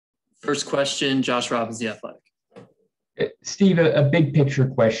First question, Josh Robbins, The Athletic. Steve, a big picture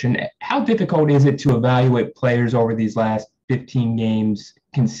question. How difficult is it to evaluate players over these last 15 games,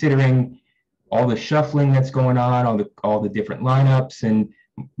 considering all the shuffling that's going on, all the different lineups, and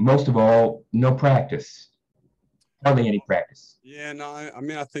most of all, no practice, hardly any practice? Yeah, no, I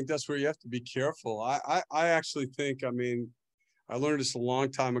think that's where you have to be careful. I actually think, I learned this a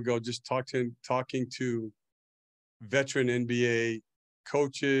long time ago, just talking to veteran NBA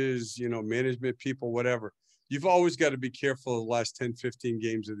coaches, management people, whatever. You've always got to be careful of the last 10, 15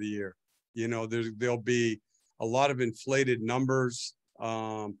 games of the year. There'll be a lot of inflated numbers,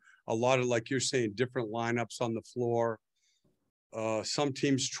 a lot of, like you're saying, different lineups on the floor. Some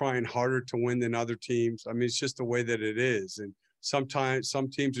teams trying harder to win than other teams. It's just the way that it is. And sometimes some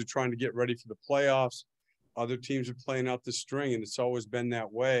teams are trying to get ready for the playoffs. Other teams are playing out the string, and it's always been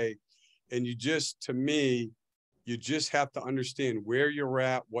that way. And to me, you just have to understand where you're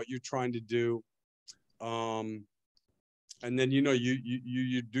at, what you're trying to do. And then,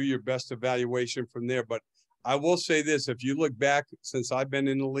 you do your best evaluation from there. But I will say this, if you look back since I've been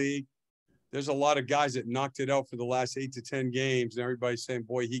in the league, there's a lot of guys that knocked it out for the last 8 to 10 games, and everybody's saying,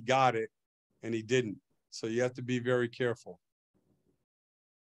 boy, he got it, and he didn't. So you have to be very careful.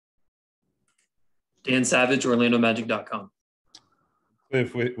 Dan Savage, OrlandoMagic.com.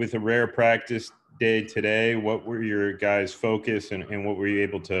 Cliff, with a rare practice day today, what were your guys' focus and what were you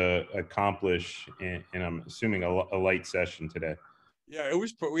able to accomplish? And I'm assuming a light session today. Yeah,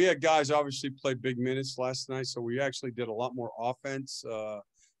 we had guys obviously play big minutes last night, so we actually did a lot more offense.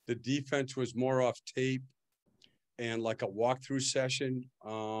 The defense was more off tape and like a walkthrough session.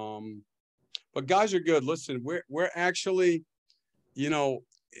 But guys are good. Listen, we're actually,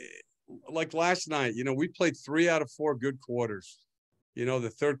 like last night, we played 3 out of 4 good quarters.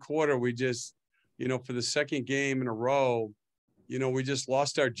 The third quarter, we just, for the second game in a row, we just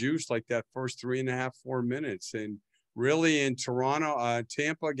lost our juice like that first 3.5, 4 minutes. And really in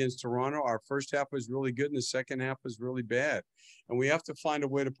Tampa against Toronto, our first half was really good and the second half was really bad. And we have to find a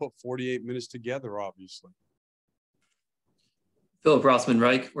way to put 48 minutes together, obviously. Philip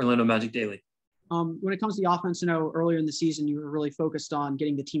Rossman-Reich, Orlando Magic Daily. When it comes to the offense, earlier in the season, you were really focused on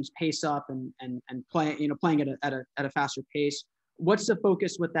getting the team's pace up and playing at a faster pace. What's the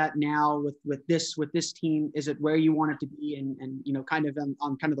focus with that now with this team? Is it where you want it to be and kind of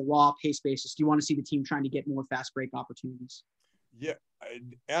on kind of the raw pace basis? Do you want to see the team trying to get more fast break opportunities? Yeah,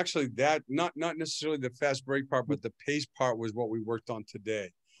 actually that not necessarily the fast break part, but the pace part was what we worked on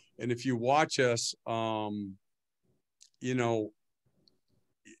today. And if you watch us, when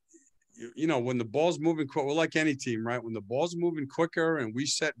the ball's moving quick, we're like any team, right? When the ball's moving quicker and we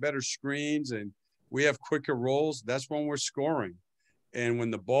set better screens and we have quicker rolls, that's when we're scoring. And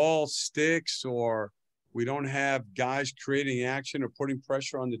when the ball sticks or we don't have guys creating action or putting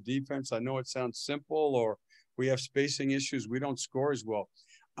pressure on the defense, I know it sounds simple, or we have spacing issues, we don't score as well.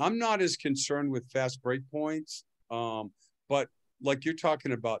 I'm not as concerned with fast break points, but like you're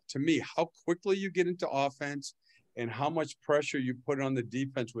talking about, to me, how quickly you get into offense and how much pressure you put on the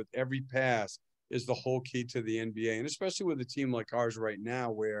defense with every pass is the whole key to the NBA. And especially with a team like ours right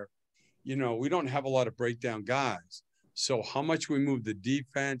now where, we don't have a lot of breakdown guys. So how much we move the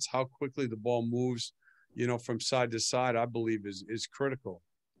defense, how quickly the ball moves, from side to side, I believe is critical.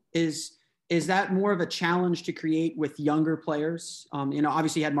 Is that more of a challenge to create with younger players?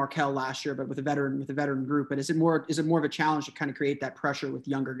 Obviously you had Markelle last year, but with a veteran group, but is it more of a challenge to kind of create that pressure with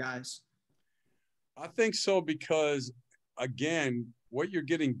younger guys? I think so, because again, what you're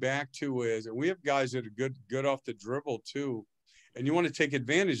getting back to is, and we have guys that are good off the dribble too, and you want to take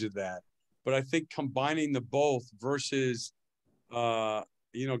advantage of that. But I think combining the both versus, guys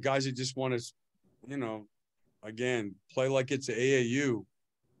that just want to, again, play like it's AAU,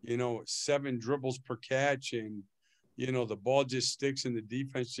 7 dribbles per catch and, the ball just sticks and the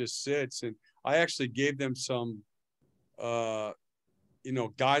defense just sits. And I actually gave them some, guidelines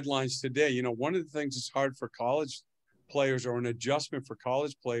today. One of the things that's hard for college players, or an adjustment for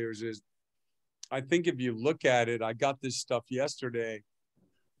college players, is I think if you look at it, I got this stuff yesterday,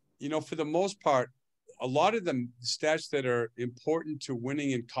 for the most part, a lot of the stats that are important to winning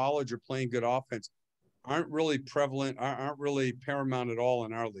in college or playing good offense aren't really prevalent, aren't really paramount at all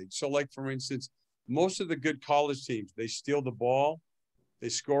in our league. So like, for instance, most of the good college teams, they steal the ball, they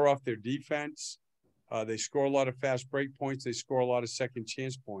score off their defense, they score a lot of fast break points, they score a lot of second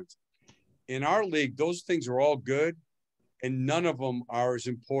chance points. In our league, those things are all good, and none of them are as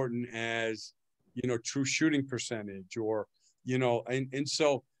important as, true shooting percentage or, and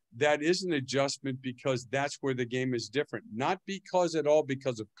so that is an adjustment, because that's where the game is different. Not because of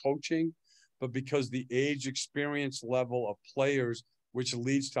coaching, but because the age experience level of players which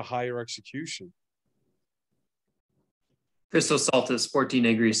leads to higher execution. Crystal Saltis, 14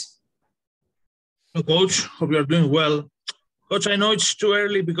 degrees. Hello, Coach. Hope you are doing well. Coach, I know it's too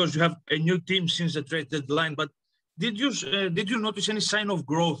early because you have a new team since the trade deadline, but did you notice any sign of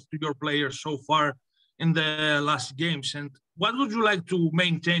growth to your players so far in the last games? And what would you like to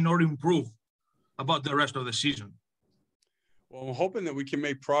maintain or improve about the rest of the season? Well, I'm hoping that we can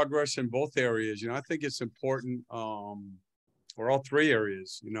make progress in both areas. I think it's important, or all three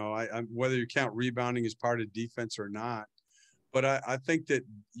areas. I whether you count rebounding as part of defense or not, but I think that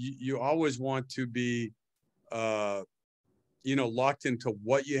you always want to be, locked into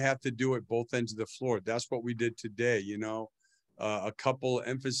what you have to do at both ends of the floor. That's what we did today. A couple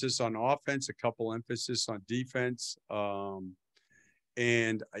emphasis on offense, a couple emphasis on defense,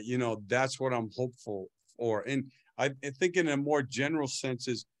 and that's what I'm hopeful for. And I think in a more general sense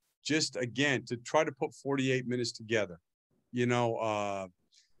is just, again, to try to put 48 minutes together, because,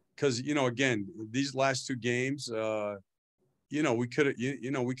 again, these last two games, we could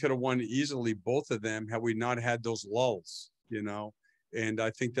have won easily both of them had we not had those lulls, and I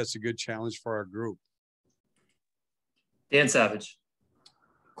think that's a good challenge for our group. Dan Savage.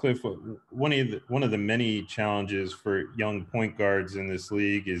 Cliff, one of the many challenges for young point guards in this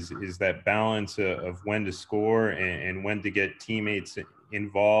league is that balance of when to score and when to get teammates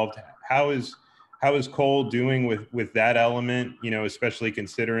involved. How is Cole doing with that element? Especially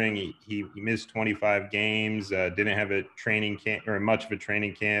considering he missed 25 games, didn't have a training camp or much of a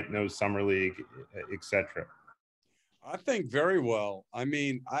training camp, no summer league, etc. I think very well. I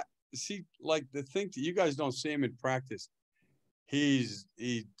mean, I see, like, the thing that you guys don't see him in practice. He's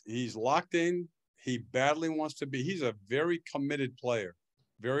locked in. He badly wants to be. He's a very committed player,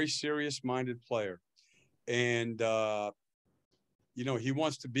 very serious-minded player, and he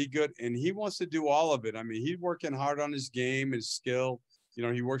wants to be good, and he wants to do all of it. I mean, he's working hard on his game, his skill.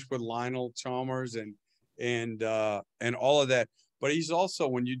 He works with Lionel Chalmers and all of that. But he's also,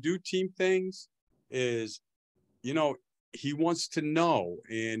 when you do team things, he wants to know,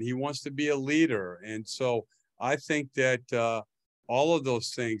 and he wants to be a leader, and so I think that. All of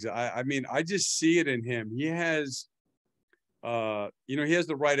those things. I mean, I just see it in him. He has, he has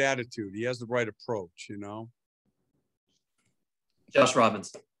the right attitude. He has the right approach, Josh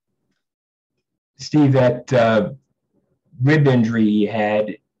Robbins. Steve, that rib injury he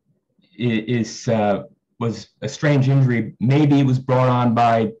had was a strange injury. Maybe it was brought on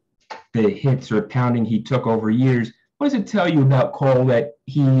by the hits or pounding he took over years. What does it tell you about Cole that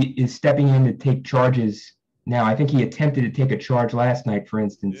he is stepping in to take charges now? I think he attempted to take a charge last night, for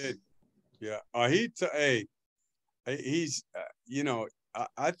instance. Yeah. He's,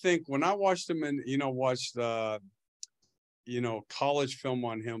 I think when I watched him and, watched college film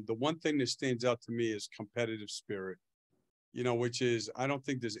on him, the one thing that stands out to me is competitive spirit, which is, I don't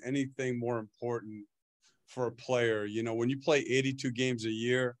think there's anything more important for a player. When you play 82 games a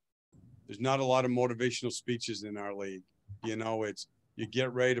year, there's not a lot of motivational speeches in our league. It's, you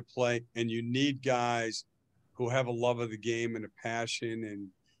get ready to play, and you need guys who have a love of the game and a passion.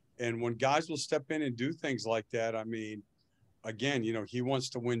 And when guys will step in and do things like that, I mean, again, he wants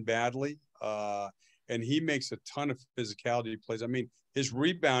to win badly. And he makes a ton of physicality plays. I mean, his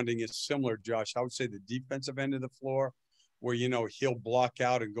rebounding is similar, Josh. I would say the defensive end of the floor where, he'll block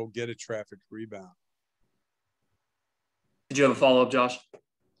out and go get a trafficked rebound. Did you have a follow-up, Josh?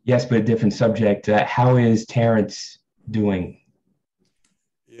 Yes, but a different subject. How is Terrence doing?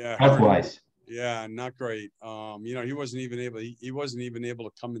 Yeah. Health-wise. Yeah, not great. He wasn't even able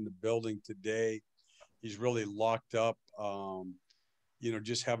to come in the building today. He's really locked up,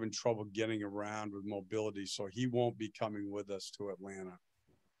 just having trouble getting around with mobility. So he won't be coming with us to Atlanta.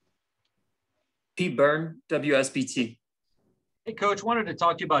 Pete Byrne, WSBT. Hey, Coach, wanted to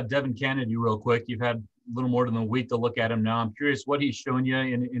talk to you about Devin Kennedy real quick. You've had a little more than a week to look at him now. I'm curious what he's shown you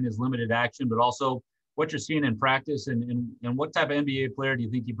in his limited action, but also what you're seeing in practice and what type of NBA player do you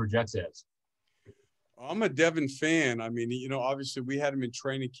think he projects as? I'm a Devin fan. I mean, obviously we had him in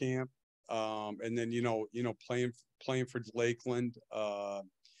training camp, and then playing for Lakeland.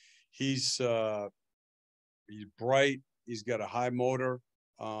 He's bright. He's got a high motor.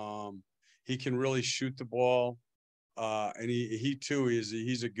 He can really shoot the ball, and he too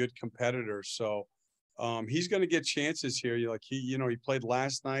he's a good competitor. So he's going to get chances here. He played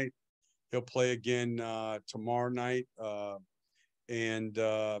last night. He'll play again tomorrow night, and.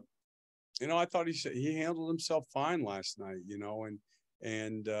 I thought he handled himself fine last night,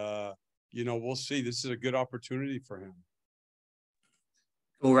 and we'll see. This is a good opportunity for him.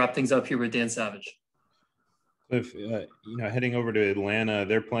 We'll wrap things up here with Dan Savage. Cliff, heading over to Atlanta,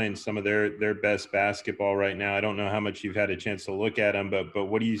 they're playing some of their best basketball right now. I don't know how much you've had a chance to look at them, but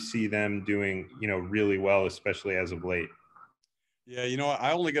what do you see them doing, really well, especially as of late? Yeah,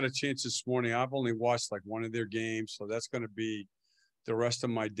 I only got a chance this morning. I've only watched like one of their games, so that's going to be the rest of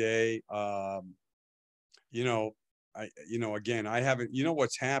my day. Again, I haven't.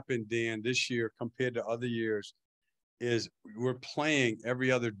 What's happened, Dan, this year compared to other years is we're playing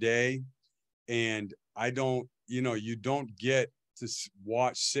every other day, and I don't. You don't get to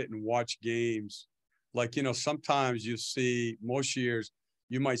sit and watch games. Like, sometimes you see, most years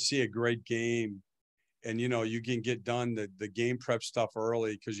you might see a great game, and you can get done the game prep stuff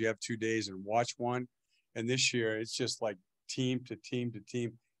early because you have 2 days and watch one. And this year it's just like team to team to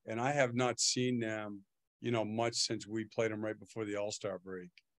team, and I have not seen them much since we played them right before the All-Star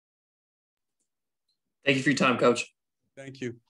break. Thank you for your time, Coach. Thank you.